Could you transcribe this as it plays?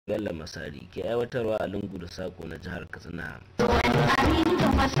Bello Masari ke aiwatarwa a lungu da sako na jihar Katsina.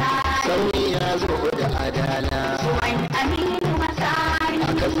 Sauyi ya zo da adala,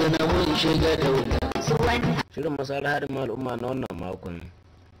 a Katsina mun shiga daula. Shirin Masari Hadimin al'umma na wannan makon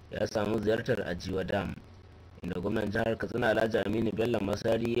ya samu ziyartar Ajiwa Dam, inda gwamnan jihar Katsina Alhaji Aminu Bello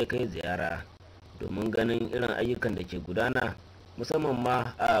Masari ya kai ziyara domin ganin irin ayyukan da ke gudana, musamman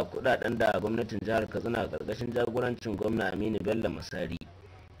ma a kudaden da gwamnatin jihar Katsina karkashin jagorancin gwamna Aminu Bello Masari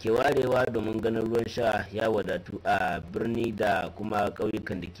ke warewa domin ganin ruwan sha ya wadatu a birni da kuma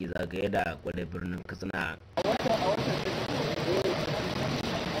ƙauyukan da ke zagaye da kwarai birnin Katsina.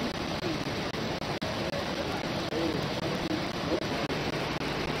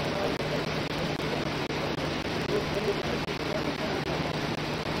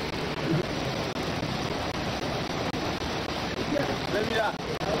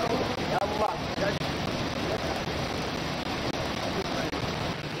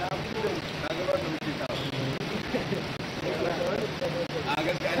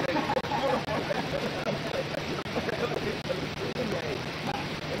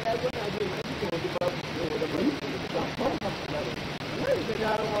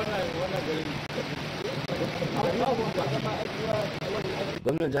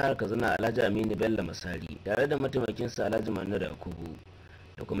 Gwamnan jihar Katsina Alhaji Aminu Bello Masari tare da mataimakinsa Alhaji Manar Yakubu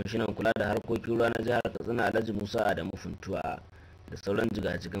da kwamishinan kula da harkokin ruwa na jihar Katsina Alhaji Musa Adamu Funtuwa da sauran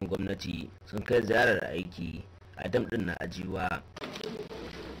jigajigan gwamnati sun kai ziyarar aiki a dam din na Ajiwa.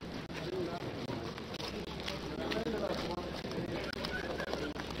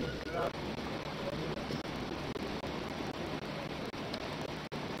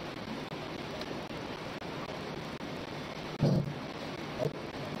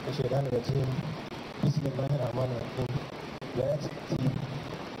 الشيطان الرجيم بسم الله الرحمن الرحيم لا يأتي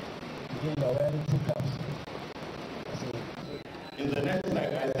in the reality comes. In the next, like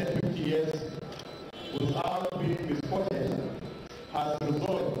I said, 50 years, without being misquoted, has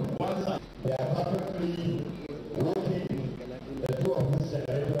resolved one side. They are perfectly working the two of these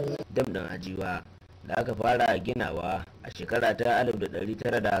generators. Dam ɗin Ajiwa da aka fara ginawa a shekara ta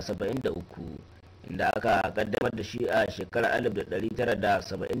 1973, inda aka kaddamar da shi a shekarar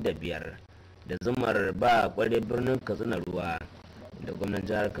 1975 da zumar ba kware birnin Katsina ruwa, da gwamnan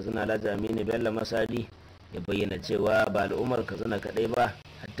jihar Katsina Alhaji Aminu Bello Masari ya bayyana cewa ba al'ummar Katsina kadai ba,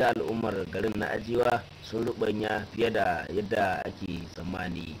 hatta al'ummar garin na Ajiwa sun rubanya fiye da yadda ake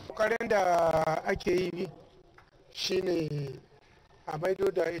tsammani. Kokarin da ake yi shine a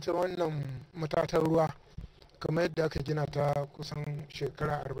maido da ita wannan matatar ruwa kamar yadda aka gina ta kusan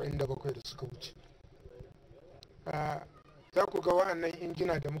shekara 47 da suka wuce. Za ku ga wa'annan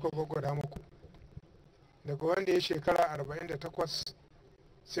injina da muka gwagwada muku, daga wanda ya shekara 48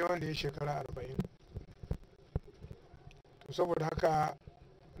 sai wanda ya shekara 40. To saboda haka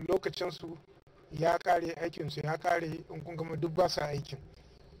lokacinsu ya kare, aikinsu ya kare, in kun gama duk ba sa aikin.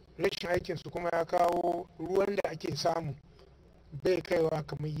 Rashin aikinsu kuma ya kawo ruwan da ake samu bai kaiwa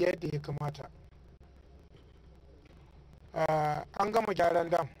kamar yadda ya kamata. An gama gyaran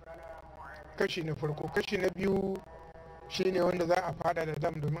dam kashi na farko. Kashi na biyu shine wanda za a fada da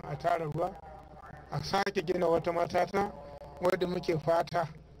dam domin a tara ruwa, a sake gina wata matata wadda muke fata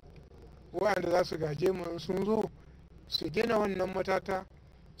waɗanda za su gaje mu sun zo su gina wannan matata,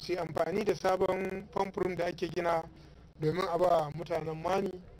 su amfani da sabon famfurin da ake gina domin a ba mutanen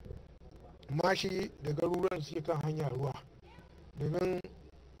mani mashi da garuruwan su kan hanyar ruwa. Domin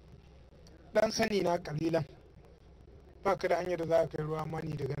dan sani na kalilan ba ka da hanyar da za a kai ruwa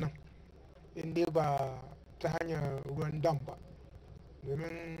mani daga nan inda ba ta hanyar ruwan dam ba,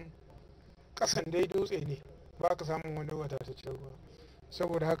 domin kasan dai dutse ne, ba ka samun wani wadataccen ruwa.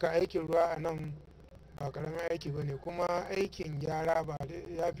 Saboda haka aikin ruwa a nan ba karamin aiki ba ne, kuma aikin gyara ba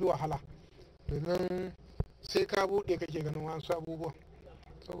ya fi wahala, domin sai ka buɗe kake ganin wasu abubuwan.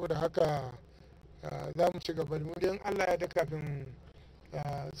 Saboda haka za mu ci gaba mu don Allah ya da kafin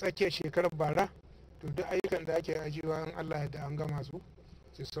tsakiyar shekarar bara, to duk ayyukan da ake ajiyewa in Allah ya da an gama su,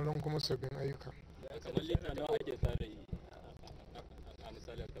 sai sauran kuma sabbin ayyuka. Kamar lita nawa ake tsara yi a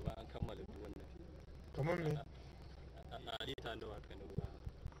misali ka ba an kammala duk wannan? Kamar me? A lita nawa ka nuna?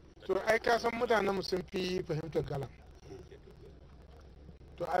 To ai ka san mutanen sun fi fahimtar galan.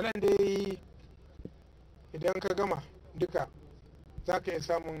 To a nan dai idan ka gama duka za ka iya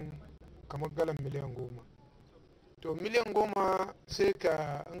samun kamar galan miliyan 10. To miliyan 10 sai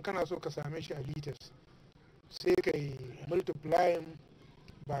ka, in kana so ka same shi a liters, sai ka yi multiplying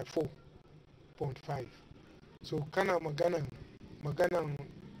by 4.5. So kana maganan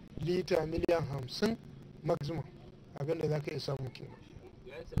lita miliyan 50 maximum abinda za ka iya samu kenan.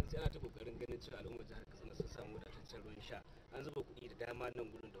 Ya excellency, ana ta kokarin ganin cewa al'ummar jihar Katsina sun samu wadataccen ruwan sha. An zuba kuɗi da dama nan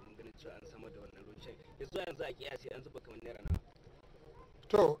gudun da cewa an samar da wannan rushen yanzu yanzu a kiyasi an zuba kamar naira nawa.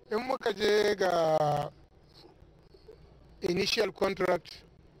 To in muka je ga initial contract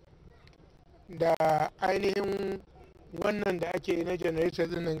da ainihin wannan da ake na generator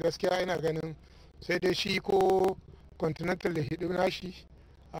din nan gaskiya ina ganin sai dai shi ko continental da hidu nashi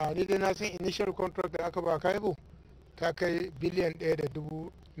a ni dai na san initial contract da aka ba kaibo ta kai biliyan 1 da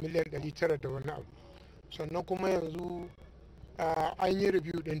dubu miliyan 900 da wani abu, sannan kuma yanzu an yi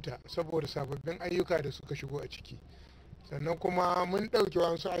review dinta saboda sababbin ayyuka da suka shigo a ciki, sannan kuma mun ɗauke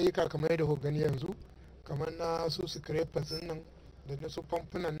wasu ayyuka kamar yadda ku gani yanzu kamar na su scrapers nan da na su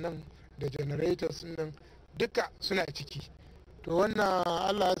famfunan nan da generators nan duka suna ciki. To wannan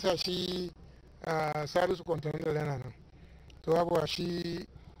Allah ya sa shi Salisu Continental yana nan, to abuwa shi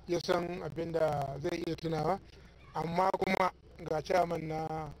ya san abin da zai iya tunawa, amma kuma ga chairman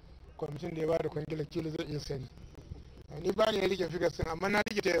na kwamitin da ya bada kwangila kila zai iya sani. Ni ba ne rike figar sun, amma na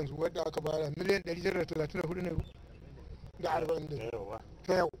rike ta yanzu wadda aka bada miliyan 934 ne da 40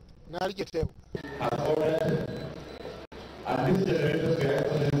 ta yau na rike ta yau. And these generators, Your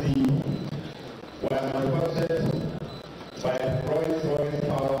Excellency, were manufactured by Rolls-Royce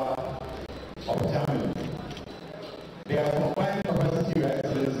Power of Germany. Their combined capacity, Your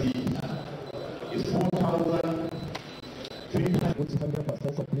Excellency, is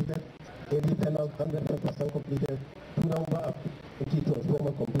 4,300% completed. Every panel 100% completed. Two number of key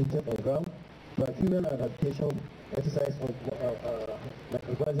transformer completed on ground. But human adaptation exercise on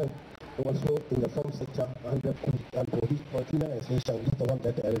conversion also in the farm sector 100 and continuous extension is the one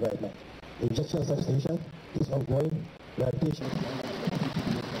that I right now. Injection substation is ongoing. Radiation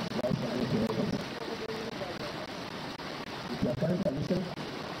the current condition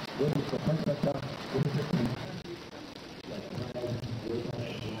when the contractor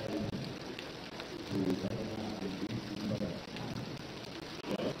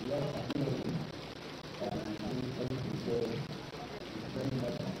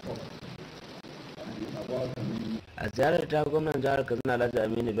a ziyarar ta gwamnan jihar katsina alhaji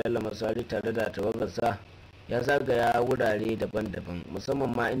aminu bello masari tare da tawagarsa ya zagaya wurare daban-daban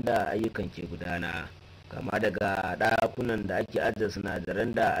musamman ma inda ayyukan ke gudana, kama daga ɗakunan da ake ajiye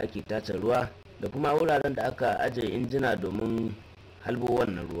sinadaran da ake tace ruwa da kuma wuraren da aka ajiye injina domin halbo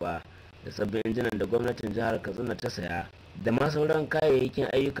wannan ruwa da sabbin injinan da gwamnatin jihar katsina ta saya da ma sauran kayayyakin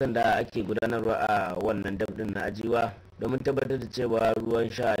ayyukan da ake gudanarwa a wannan dabdin na ajiwa domin tabbatar da cewa ruwan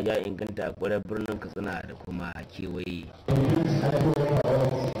sha ya inganta a kwarar birnin katsina da kuma kewaye.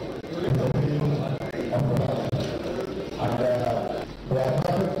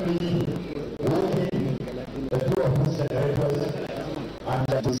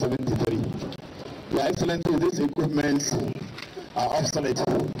 Your Excellency, these equipments are obsolete.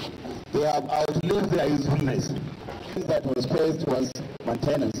 They have outlived their usefulness. That was placed was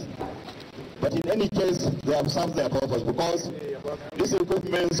maintenance. But in any case, they have served their purpose because these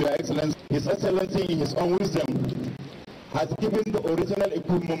equipments, Your Excellency, His Excellency, in his own wisdom, has given the original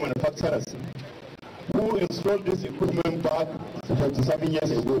equipment manufacturers who installed this equipment back 47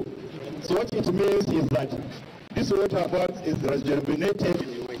 years ago. So what it means is that this water box is rejuvenated.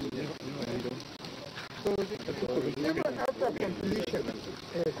 So even after completion,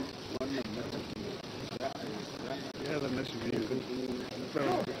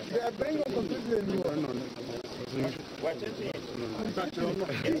 no, they are bringing completely new one.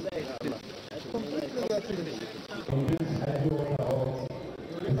 Completely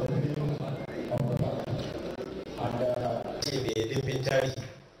dimbin tarihi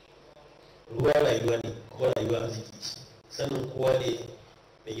ruwa rayuwa ne ko rayuwa arziki sannan kowa ne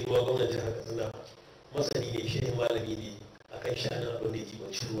mai girma gwamnati jihar katsina masani ne shehin malami ne a kan sha'anin abin da ya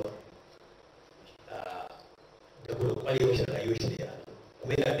jibanci ruwa da kuma kwarewar shi rayuwar shi da yana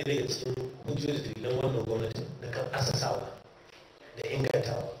kuma yana ɗaya daga cikin hujjoji dalilan wannan gwamnati da kan asasawa da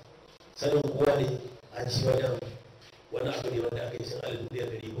ingantawa sannan kowa ne a ji wajen wani abu ne wanda aka yi cin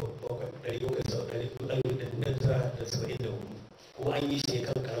 1974 kuma an yi shi ne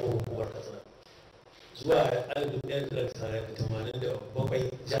kan karamar hukumar katsina zuwa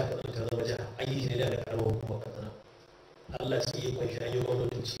 1987 jihar katsina ta zama jiha an yi shi ne da karamar hukumar katsina Allah shi ya kwanci hanyar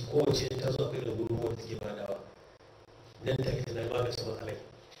gwamnatoci kowace ta zo kai da gudunmuwar da take badawa nan ta ke tunan magance matsalai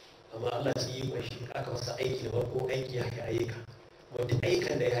amma Allah shi ya kwanci aka wasa aiki da farko aiki ya haifa ayyuka wanda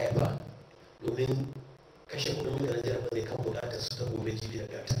ayyukan da ya haifa domin kashe kudin mutanen jihar zai kan bukatar su ta gobe jibi da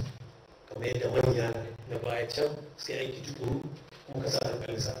gata kamar yadda manya na baya can sai aiki tukuru kuma ka sa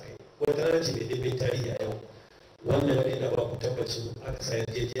hankali sa kai wata rana ce mai ɗimbin tarihi a yau wannan wani yana ba ku tabbacin aka sa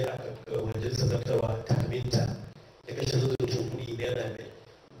yarjejiya a majalisar zartawa ta aminta da kashe zuzutun kuɗi naira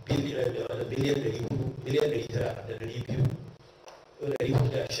biliyan 400 miliyan 900 da 200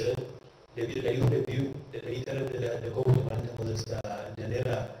 420 da 200 da 900 da goma da bayan takwas da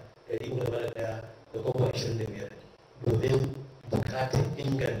naira 401 da goma 25 domin bukatar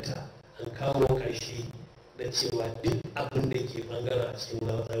inganta an kawo ƙarshe da cewa duk abin da ke bangaren a cikin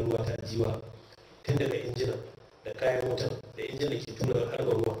matsar ruwa ta jiwa tun daga injinan da kayan wutan da injinan ke tura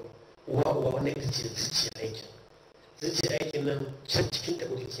harbar ruwa uwa wannan ita ce zuciya aikin nan can cikin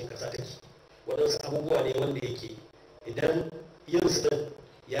tabbata cikin ƙasa take waɗansu abubuwa ne wanda yake idan yin su nan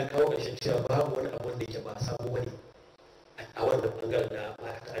ya kawo ƙarshen cewa babu wani abin da yake ba samu wani a wannan bangaren da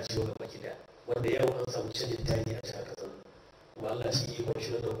aka ajiye gaba gida wanda yau an samu canjin tarihi a jihar Katsina kuma Allah shi yi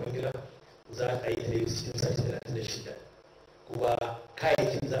kwanci wannan kwangira za a yi ta yi cikin sati 36 kuma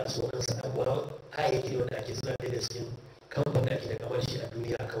kayayyakin za a so an samu kayayyakin wanda ake suna ɗaya da cikin kamfanin da ake da kamar shi a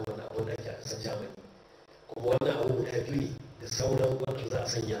duniya akan wannan abin da ake a ƙasar Germany kuma wannan abu guda biyu da sauran wanda za a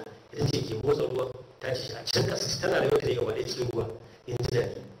sanya ita ce ke motsa ruwan ta ce a can ƙasa tana da wata ne gaba ɗaya cikin ruwa injina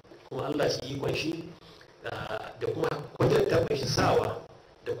ne kuma Allah shi yi kwanci da kuma wajen tabbar shi sawa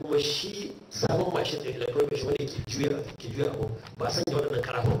da kuma shi sabon mashin da electronic machine wanda ke juya abu ba a sanya waɗannan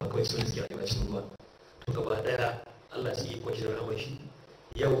karafan ba kawai sun suke rayuwa cikin ruwa to gaba ɗaya Allah shi yi kwanci da ramar shi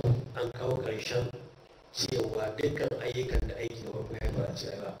yau an kawo ƙarshen cewa dukkan ayyukan da aiki da farko ya haifar a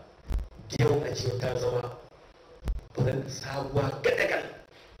cewa yau a cewa ta zama furen sabuwa gadagal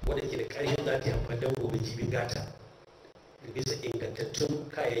wadda ke da ƙarfin za ta yi amfani don gobe jibin gata da bisa ingantattun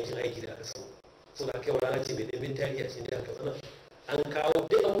kayayyakin aiki da aka samu suna kai rana ce mai ɗimbin tarihi a cikin jihar Katsina an kawo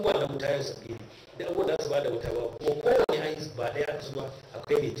duk abubuwan da mutane su biyu da abubuwan da su ba da wuta ba kuma kowane aiki ba ɗaya aka zuwa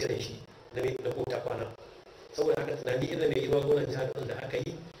akwai mai jiran shi na kota kwana saboda haka tunani irin mai yiwuwa gwamnan jihar da aka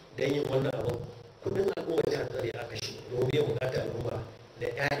yi don yin wannan abin kudin al'ummar jihar Katsina aka shi domin biyan bukatar al'umma da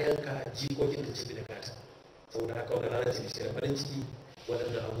 'ya'yanka jikokin da cibi da gata saboda haka wannan rana ce mai farin ciki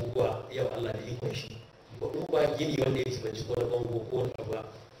waɗannan abubuwa yau Allah da ikon shi ba in ba gini wanda ya cibanci ko na bango ko wani abu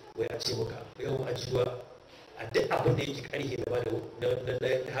wai a ce maka yau a ciwa a duk abin da yake karhe da ba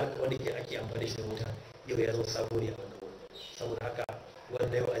da har wanda ke ake amfani shi da wuta yau ya zama sabo ne a wannan wani saboda haka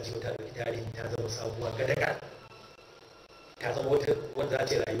wanda yau a jiwa ta ɗauki tarihi ta zama sabuwa gadaka ta zama wanda za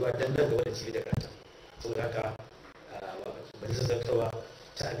ta yi rayuwa dan nan da wanda cibi da gata saboda haka bari su zartawa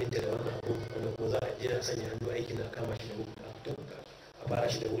ta aminta da wannan abu wanda kuma za a je a sanya hannu aikin da kama shi da wuri a fara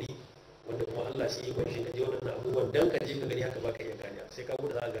shi da wuri wanda kuma Allah shi yi kwanshi ka je waɗannan abubuwan dan ka je ka gani haka ba ka iya gane sai ka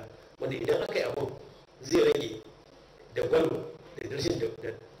bude zaga wanda idan aka yi abun zai rage da gwalo da rashin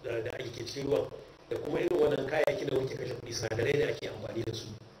da ake ke cikin ruwan da kuma irin wannan kayayyakin da muke kashe kuɗi sinadarai da ake amfani da su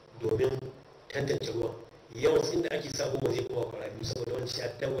domin tantance ruwan yawan inda ake samu ba zai kuma kwara biyu saboda wani shi a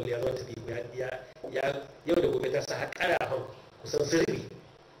dawal ya zuwa tafi ya yau da gobe ta sa har ƙarafan kusan zirbi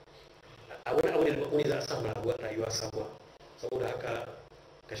a wani abu da ne za a samu rayuwa sabuwa saboda haka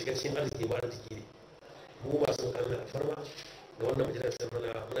ka shiga cikin arziki ba arziki ne mu masu kanin alfarma da wannan majalisar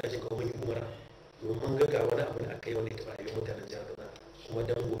muna jin kawo mun umara domin ga wani abu da aka yi wanda ya taɓa rayuwar mutanen jihar Kaduna kuma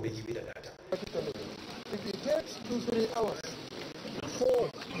dan gobe jibi da gata. If it takes 2-3 hours before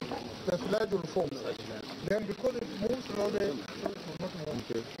the flood will form, then because it moves slowly,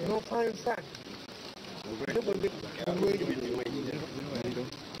 fine sand.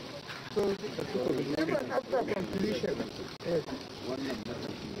 So even after completion, yes.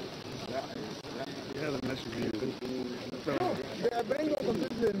 They are bringing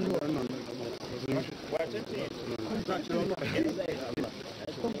completely new.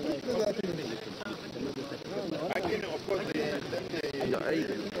 Completely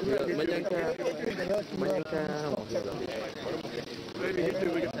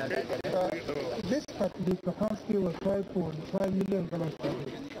that this the capacity was 5.5 million gallons per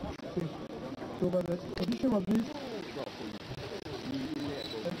day. So by the addition of this,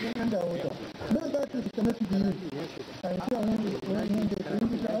 underwater. Now that is connected to you. I see when they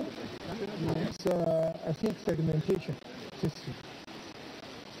bring it out, it's a shape segmentation system.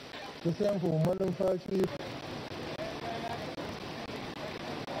 The same for modern fashion.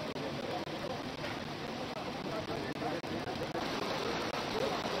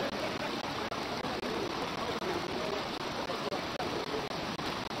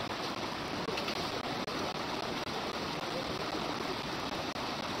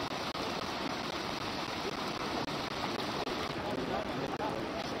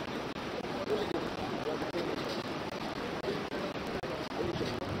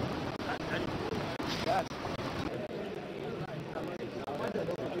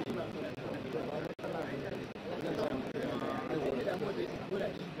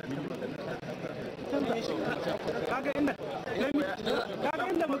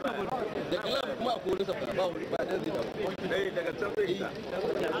 daga can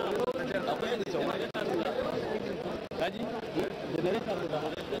zai the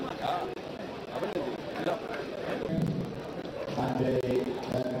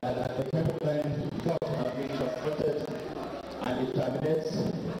pipeline port have been constructed and it terminates.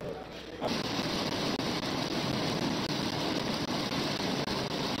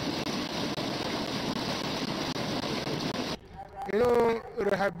 You know,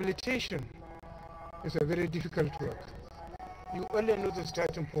 rehabilitation is a very difficult work. You only know the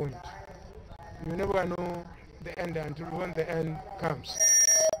starting point. You never know the end until when the end comes.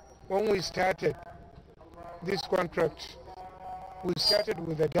 When we started this contract, we started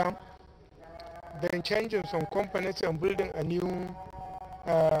with a dam, then changing some components and building a new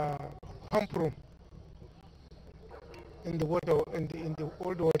pump room in the water in the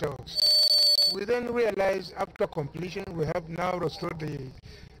old waterworks. We then realized after completion we have now restored the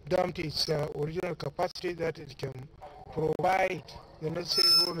dam to its original capacity, that it can provide the necessary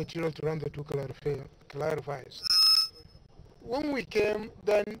raw material to run the two clarifiers. When we came,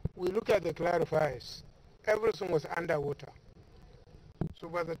 then we looked at the clarifiers. Everything was underwater. So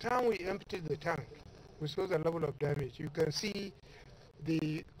by the time we emptied the tank, we saw the level of damage. You can see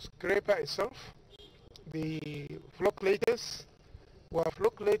the scraper itself, the flocculators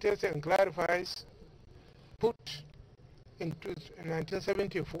and clarifiers put in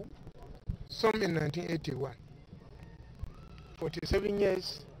 1974, some in 1981. 47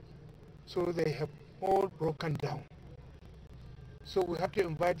 years, so they have all broken down. So we have to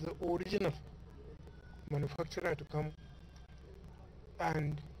invite the original manufacturer to come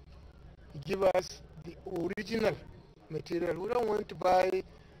and give us the original material. We don't want to buy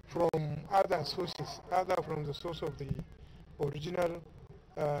from other sources, other from the source of the original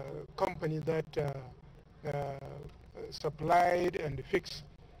company that supplied and fixed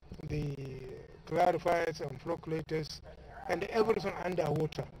the clarifiers and flocculators and everything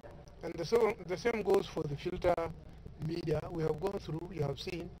underwater. And the same goes for the filter media. We have gone through, you have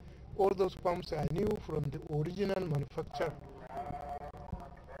seen, all those pumps are new from the original manufacturer.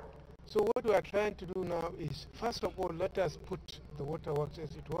 So what we are trying to do now is, first of all, let us put the waterworks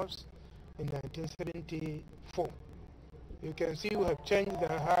as it was in 1974. You can see we have changed the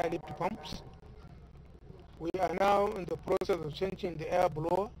high lift pumps. We are now in the process of changing the air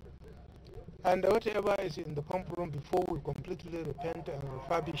blower, and whatever is in the pump room before we completely repaint and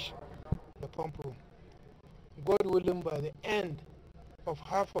refurbish the pump room. God willing, by the end of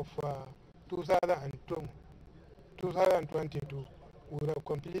half of 2022, we will have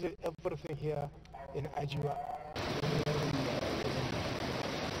completed everything here in Ajiwa.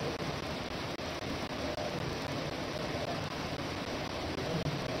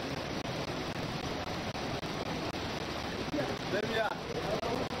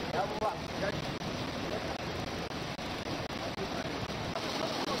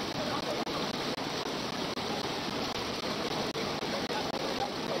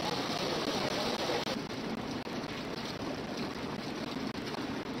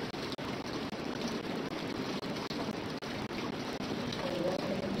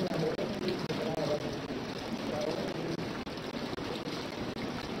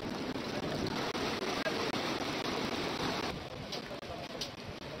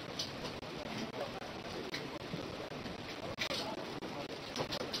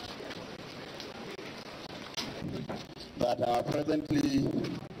 That are presently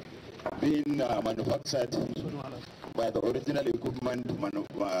being manufactured by the original equipment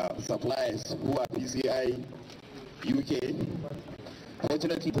suppliers who are PCI UK,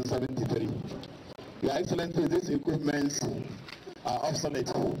 fortunately to 73. Your Excellency, these equipments are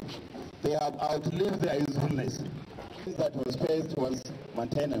obsolete. They have outlived their usefulness. That was faced was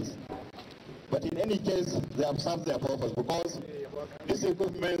maintenance. But in any case, they have served their purpose, because these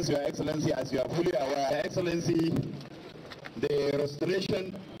equipments, Your Excellency, as you are fully aware, Your Excellency, the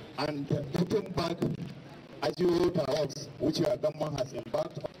restoration and putting back Ajiwa works, which your government has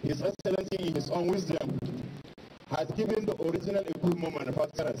embarked on, His Excellency, in his own wisdom, has given the original equipment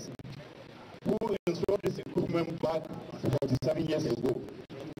manufacturers who installed this equipment back 47 years ago.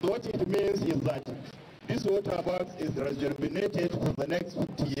 So what it means is that this water works is rejuvenated for the next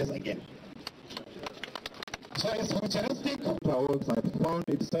 50 years again. So it's futuristic. Our works has found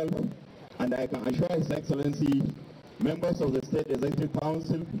itself, and I can assure His Excellency, members of the State Executive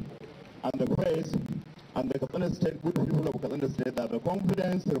Council, and the press, and the Katsina State, good people of Katsina State, that the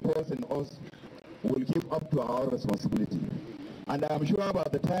confidence reposed in us will keep up to our responsibility. And I'm sure by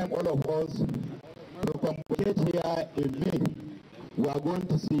the time all of us will communicate here in May, we are going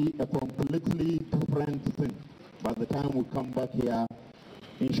to see a completely different thing by the time we come back here,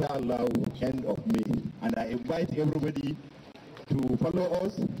 inshallah, end of May. And I invite everybody to follow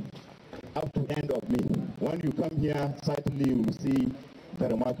us up to end of May. When you come here, certainly you will see the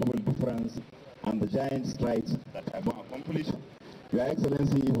remarkable difference and the giant strides that have been accomplished. Your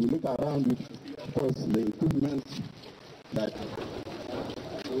Excellency, if we look around with, of course, the equipment that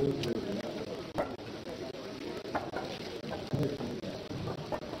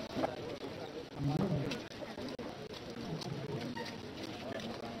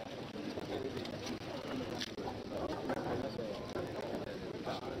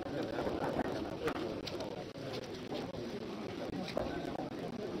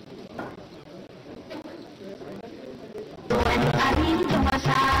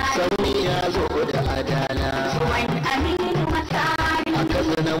Sauri ya zo da adala. A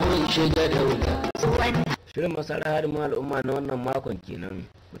Katsina mun shiga daula. Shirin Masari Hadimin al'umma na wannan makon kenan.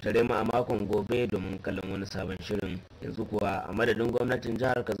 Ku tare mu a makon gobe domin kallon wani sabon shirin. Yanzu kuwa a madadin gwamnatin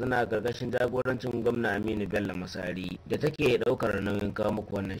jihar Katsina gargashin jagorancin gwamna Aminu Bello Masari da take daukar nauyin kawo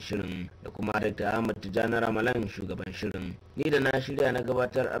muku wannan shirin da kuma Dr. Ahmad Tijjani Ramalan shugaban shirin. Ni da na shirya na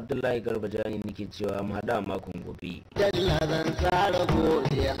gabatar Abdullahi Garba Jani nake cewa mu hada makon gobe. Dalla zan tsara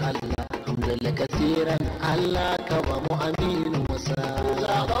gode Allah, hamdulillah kasiran Allah ka ba mu Aminu Masari.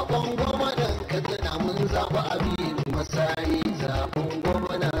 Zaɓaɓɓen gwamnan Katsina mun zaɓa Aminu Masari. Zaɓen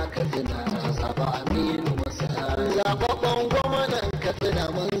gwamnan Katsina ta zaɓa Aminu Masari. Zaɓaɓɓen gwamnan Katsina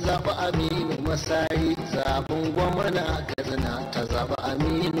mun zaɓa Aminu Masari. Zaɓen gwamnan Katsina ta zaɓa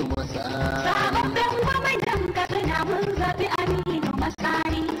Aminu Masari. Zaɓaɓɓen gwamnan Katsina mun zaɓi Aminu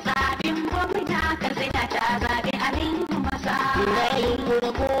Masari. Zaɓen gwamnan Katsina ta zaɓi Aminu Masari. Na yi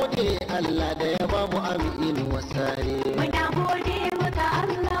gode Allah da ya ba mu Aminu Masari. Muna gode maka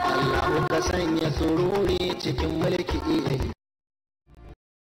Allah. Allah ka sanya sururi cikin mulki.